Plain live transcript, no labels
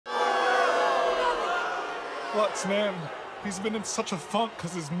Lutz, man, he's been in such a funk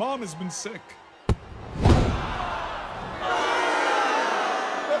because his mom has been sick.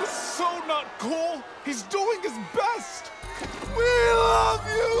 That is so not cool. He's doing his best. We love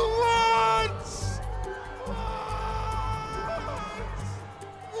you, Lutz!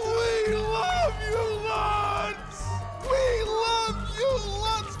 We love you, Lutz! We love you,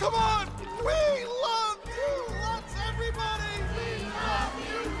 Lutz! Come on! We love you, Lutz, everybody! We love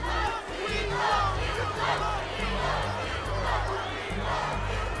you, Lutz! We love you, Lutz!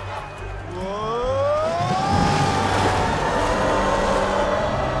 Whoa!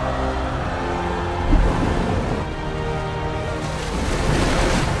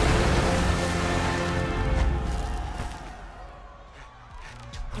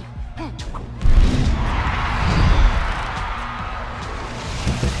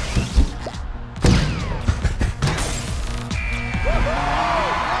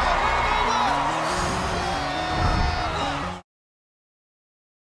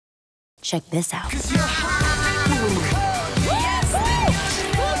 Check this out. Hey!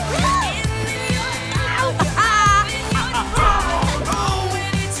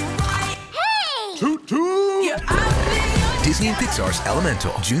 Toot toot! Disney and Pixar's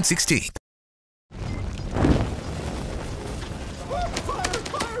Elemental, June 16th.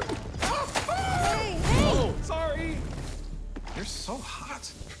 Hey! Oh, sorry. You're so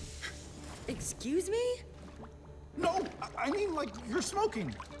hot. Excuse me? No, I mean like you're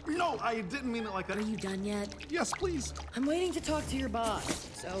smoking. No, I didn't mean it like that. Are you done yet? Yes, please. I'm waiting to talk to your boss.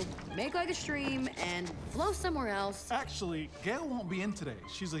 So make like a stream and flow somewhere else. Actually, Gail won't be in today.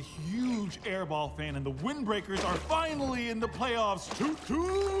 She's a huge Airball fan, and the Windbreakers are finally in the playoffs. Toot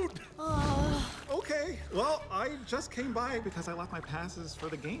toot! Okay, well, I just came by because I left my passes for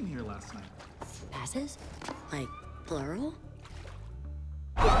the game here last night. Passes? Like plural?